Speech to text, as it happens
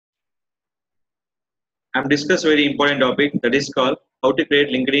I'm discuss very important topic that is called how to create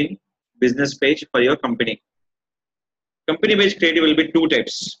LinkedIn business page for your company. Company page creative will be two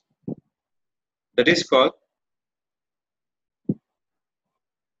types. That is called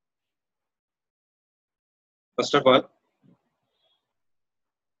first of all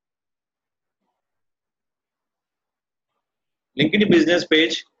LinkedIn business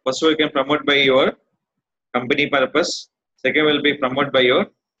page. First of all, you can promote by your company purpose. Second will be promote by your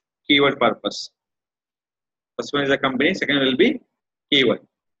keyword purpose. First one is the company. Second will be keyword.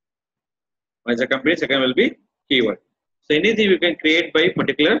 One is the company. Second will be keyword. So anything you can create by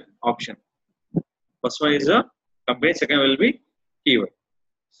particular option. First one is a company. Second will be keyword.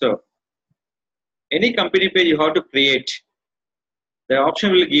 So any company page you have to create. The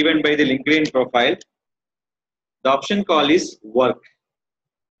option will be given by the LinkedIn profile. The option call is work.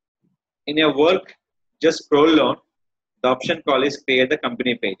 In your work, just scroll down. The option call is create the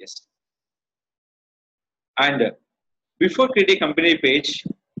company pages. And before creating company page,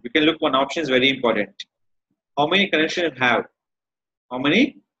 you can look one option is very important. How many connections you have? How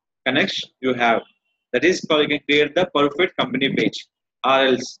many connections you have? That is called you can create the perfect company page. Or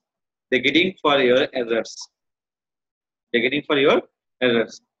else they're getting for your errors. They're getting for your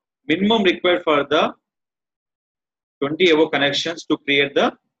errors. Minimum required for the 20 above connections to create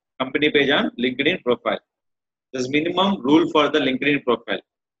the company page on LinkedIn profile. This minimum rule for the LinkedIn profile.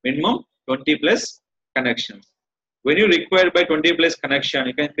 Minimum 20 plus connections. When you require by 20 plus connection,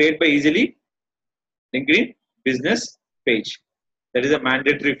 you can create by easily LinkedIn business page. That is a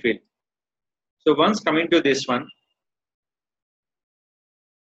mandatory field. So once coming to this one,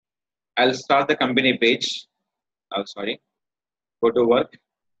 I'll start the company page. Oh, sorry. Go to work.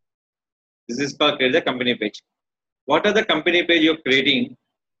 This is called create the company page. What are the company page you're creating?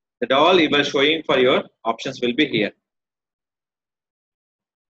 That all you are showing for your options will be here.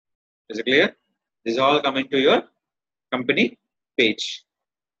 Is it clear? This is all coming to your company page.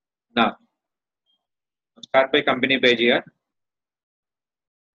 Now, start by company page here.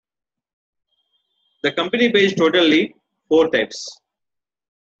 The company page totally 4 types.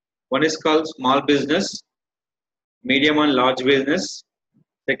 One is called small business, medium and large business.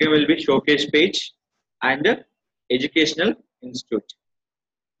 Second will be showcase page and educational institute.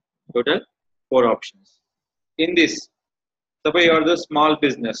 Total 4 options. In this, suppose you are the small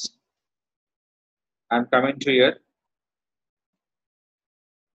business. I'm coming to here.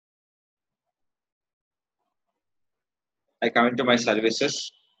 I come into my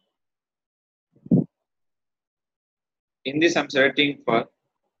services. In this, I'm selecting for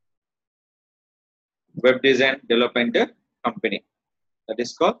web design development company. That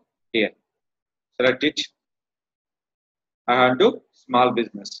is called here. Select it. I have to small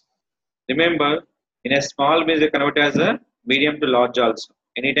business. Remember, in a small business, you convert as a medium to large also.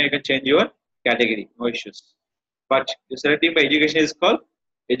 Anytime you can change your category, no issues. But you selecting by education is called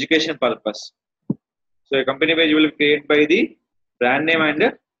education purpose. So a company page will be created by the brand name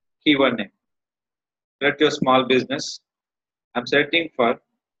and keyword name. Select your small business. I'm selecting for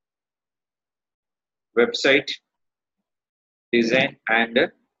website design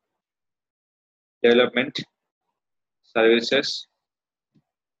and development services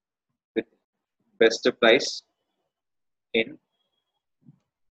with best price in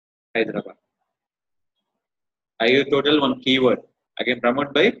Hyderabad. I use total one keyword. I can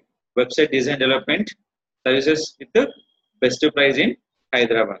promote by website design development services with the best price in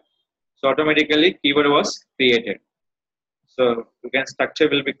Hyderabad. So automatically keyword was created. So you can structure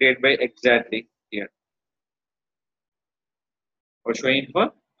will be created by exactly here. Or showing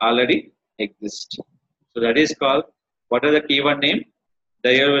for already exist. So that is called what are the keyword name?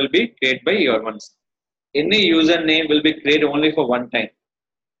 The year will be created by your ones. Any username will be created only for one time.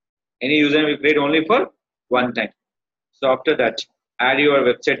 Any user will create only for one time. So after that, add your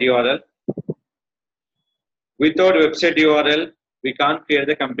website URL. Without website URL, we can't create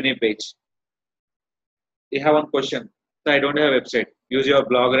the company page. You have one question. So I don't have a website. Use your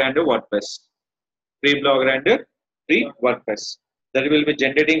Blogger and WordPress. Free Blogger and free WordPress. That will be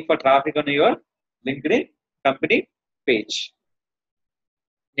generating for traffic on your LinkedIn company page.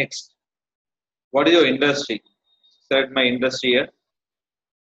 Next, what is your industry? Select my industry here.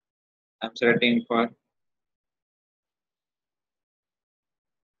 I'm selecting for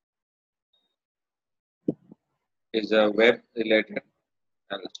is a web related.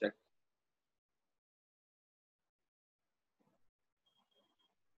 I'll check.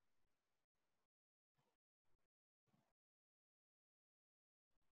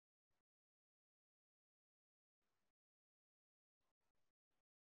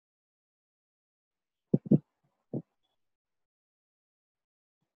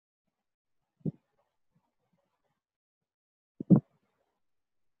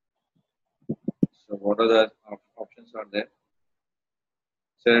 what are the options are there?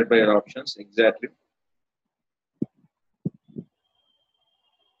 Select by your options exactly.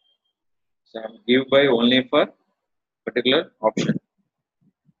 So I'm give by only for particular option.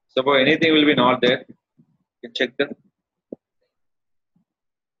 Suppose anything will be not there, you can check the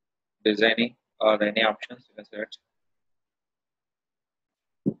designing or any options you can select.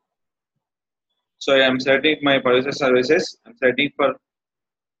 So I'm selecting my producer services. I'm selecting for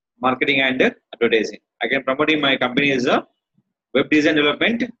marketing and advertising. Again, promoting my company is a web design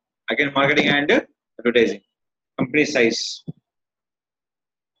development. Again, marketing and advertising. Company size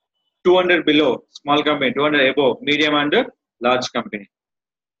 200 below, small company, 200 above, medium and large company.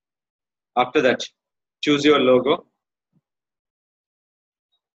 After that, choose your logo.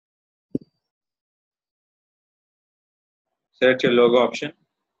 Select your logo option.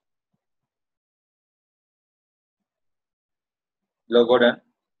 Logo done.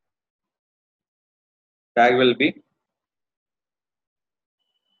 Tag will be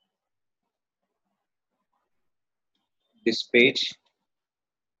this page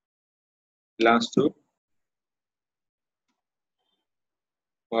belongs to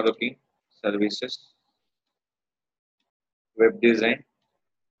following services, web design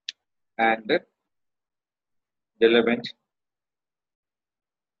and relevant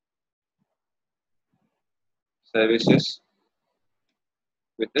services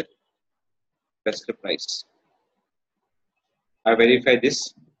with the best price. I verify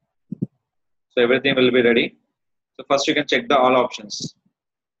this. So everything will be ready. So first you can check the all options.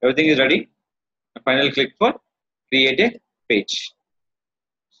 Everything is ready. And finally click for create a page.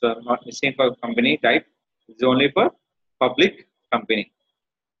 So I'm not missing for company type. It's only for public company.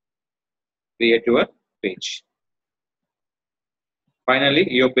 Create your page.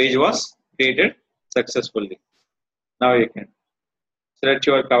 Finally, your page was created successfully. Now you can select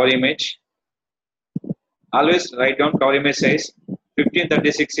your cover image. Always write down cover image size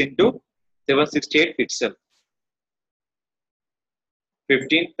 1536 into 768 pixel.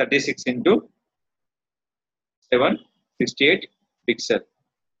 1536 into 768 pixel.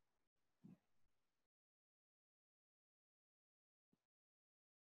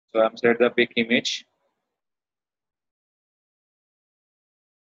 So I'm select the big image.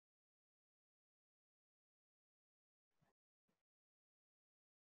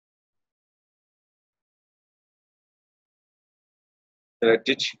 Select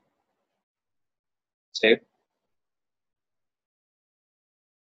it. Save.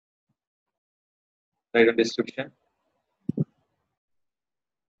 Write a description.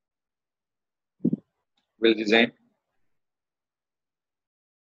 Will design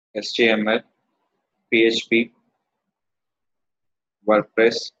HTML, PHP,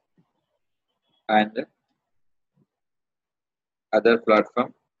 WordPress, and other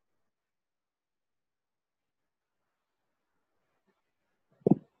platform.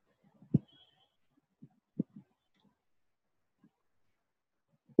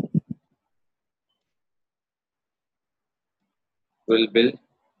 Will build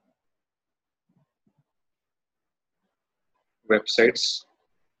websites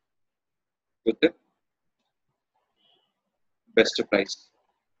with the best price.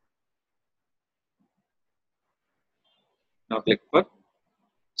 Now click for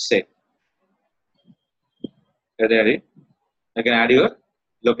save. Ready? You can add your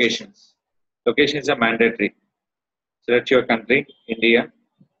locations. Locations are mandatory. Select your country, India,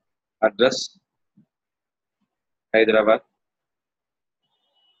 address, Hyderabad,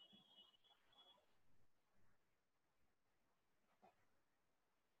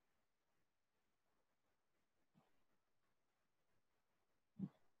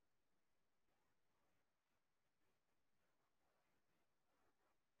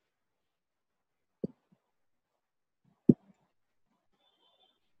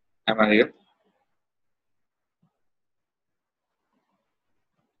 am I here?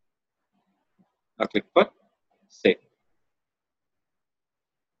 Now click for save.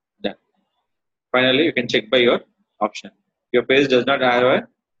 Done. Finally, you can check by your option. Your page does not have a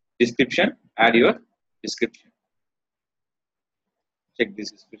description, add your description. Check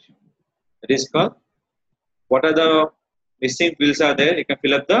this description. It is called what are the missing fields are there. You can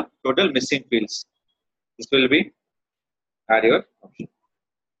fill up the total missing fields. This will be add your option.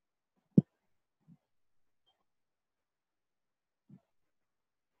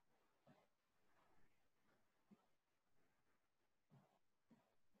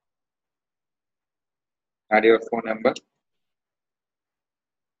 Add your phone number.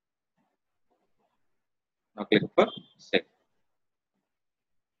 Now click for save.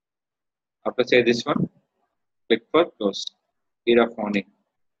 After say this one, click for close. Year of founding.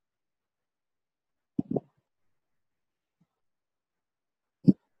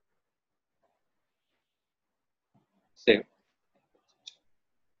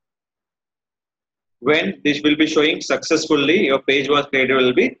 When this will be showing successfully, your page was created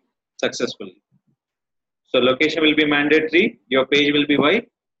will be successfully. So location will be mandatory, your page will be why.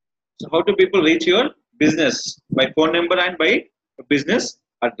 So how do people reach your business? By phone number and by business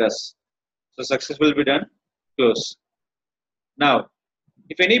address. So success will be done, close. Now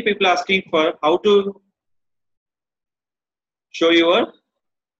if any people asking for how to show your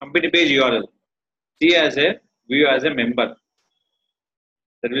company page URL, see as a view as a member,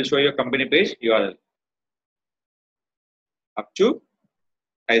 that will show your company page URL up to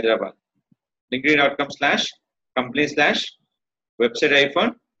Hyderabad. LinkedIn.com/company/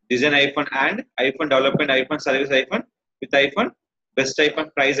 website design and development service with best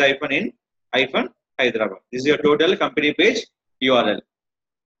price in Hyderabad. This is your total company page URL.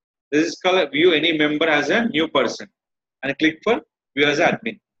 This is called view any member as a new person and click for view as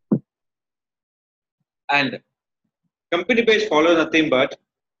admin. And company page follows nothing but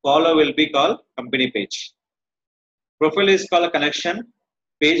follow will be called company page. Profile is called connection.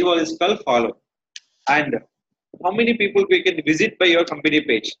 Page wall is called follow. And how many people we can visit by your company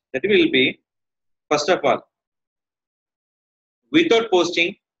page? That will be, first of all, without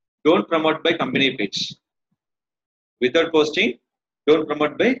posting, don't promote by company page. Without posting, don't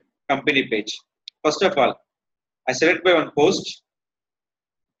promote by company page. First of all, I select by one post.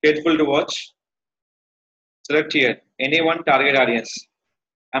 Careful to watch. Select here any one target audience.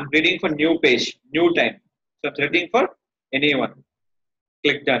 I'm creating for new page, new time. So I'm selecting for anyone.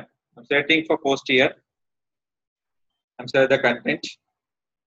 Click done. I'm selecting for post here. I'm selecting the content.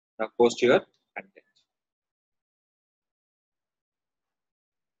 Now post your content.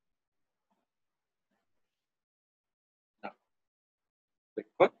 Now click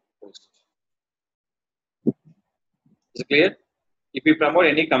for post. Is it clear? If you promote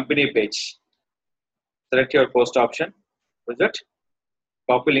any company page, select your post option. What is that?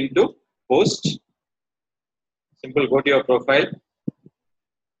 Copy link to post. Simple, go to your profile.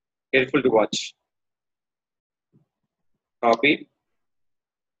 Careful to watch. Copy.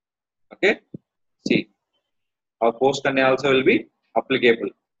 Okay. See, our post and also will be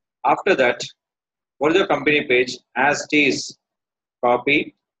applicable. After that, what is your company page? As it is,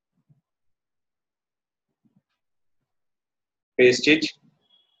 copy, paste it,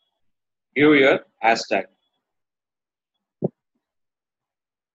 give your hashtag.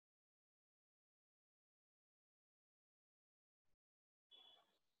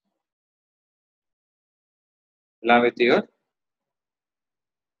 Along with your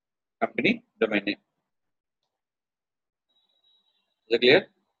company domain name. Is it clear?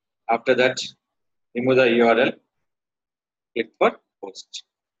 After that, remove the URL, click for post.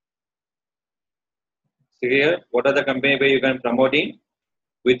 See here, what are the company page you can promoting?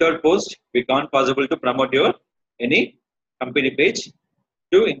 Without post, we can't possible to promote your any company page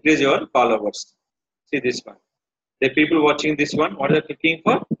to increase your followers. See this one. The people watching this one, what are they clicking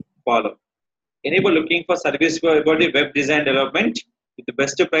for? Follow. Anybody looking for service about the web design development with the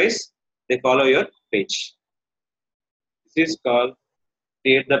best price, they follow your page. This is called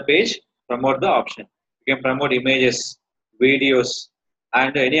create the page, promote the option. You can promote images, videos,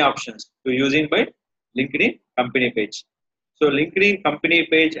 and any options to using by LinkedIn company page. So LinkedIn company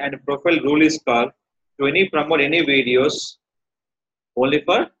page and profile rule is called to any promote any videos only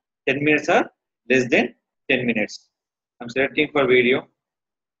for 10 minutes or less than 10 minutes. I'm selecting for video.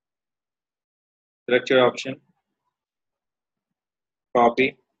 Select your option.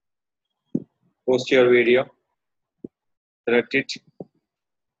 Copy. Post your video. Select it.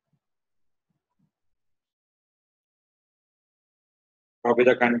 Copy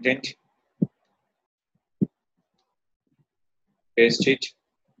the content. Paste it.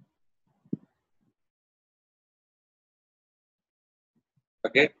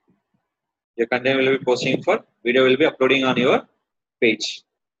 Okay. Your content will be posting for video will be uploading on your page.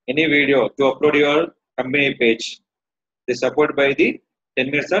 Any video to upload your company page, they support by the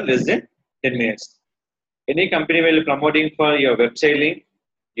 10 minutes or less than 10 minutes. Any company will be promoting for your website link,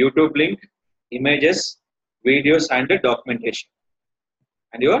 YouTube link, images, videos, and the documentation.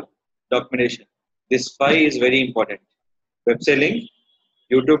 And your documentation. This 5 is very important. Website link,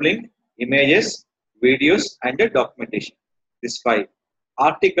 YouTube link, images, videos, and the documentation. This 5.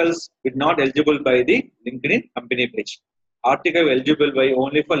 Articles will not eligible by the LinkedIn company page. Article eligible by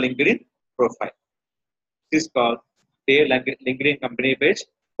only for LinkedIn profile. This is called LinkedIn company page.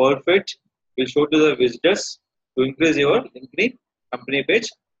 Perfect. Will show to the visitors to increase your LinkedIn company page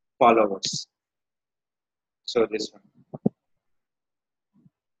followers. So this one.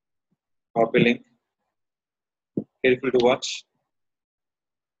 Copy link. Careful to watch.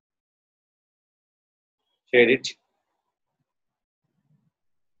 Share it.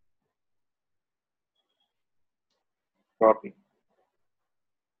 Copy.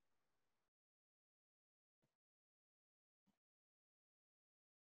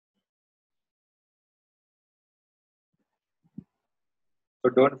 So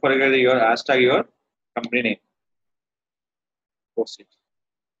don't forget your hashtag, your company name. Post it.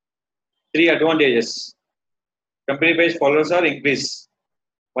 Three advantages. Company page followers are increase.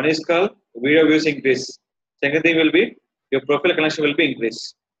 One is called video views increase. Second thing will be your profile connection will be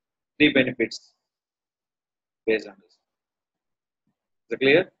increase. Three benefits based on this. Is it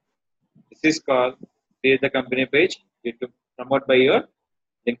clear? This is called create the company page. You to promote by your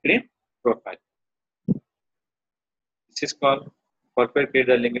LinkedIn profile. This is called corporate create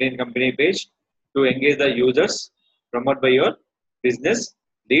the LinkedIn company page to engage the users, promote by your business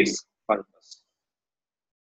leads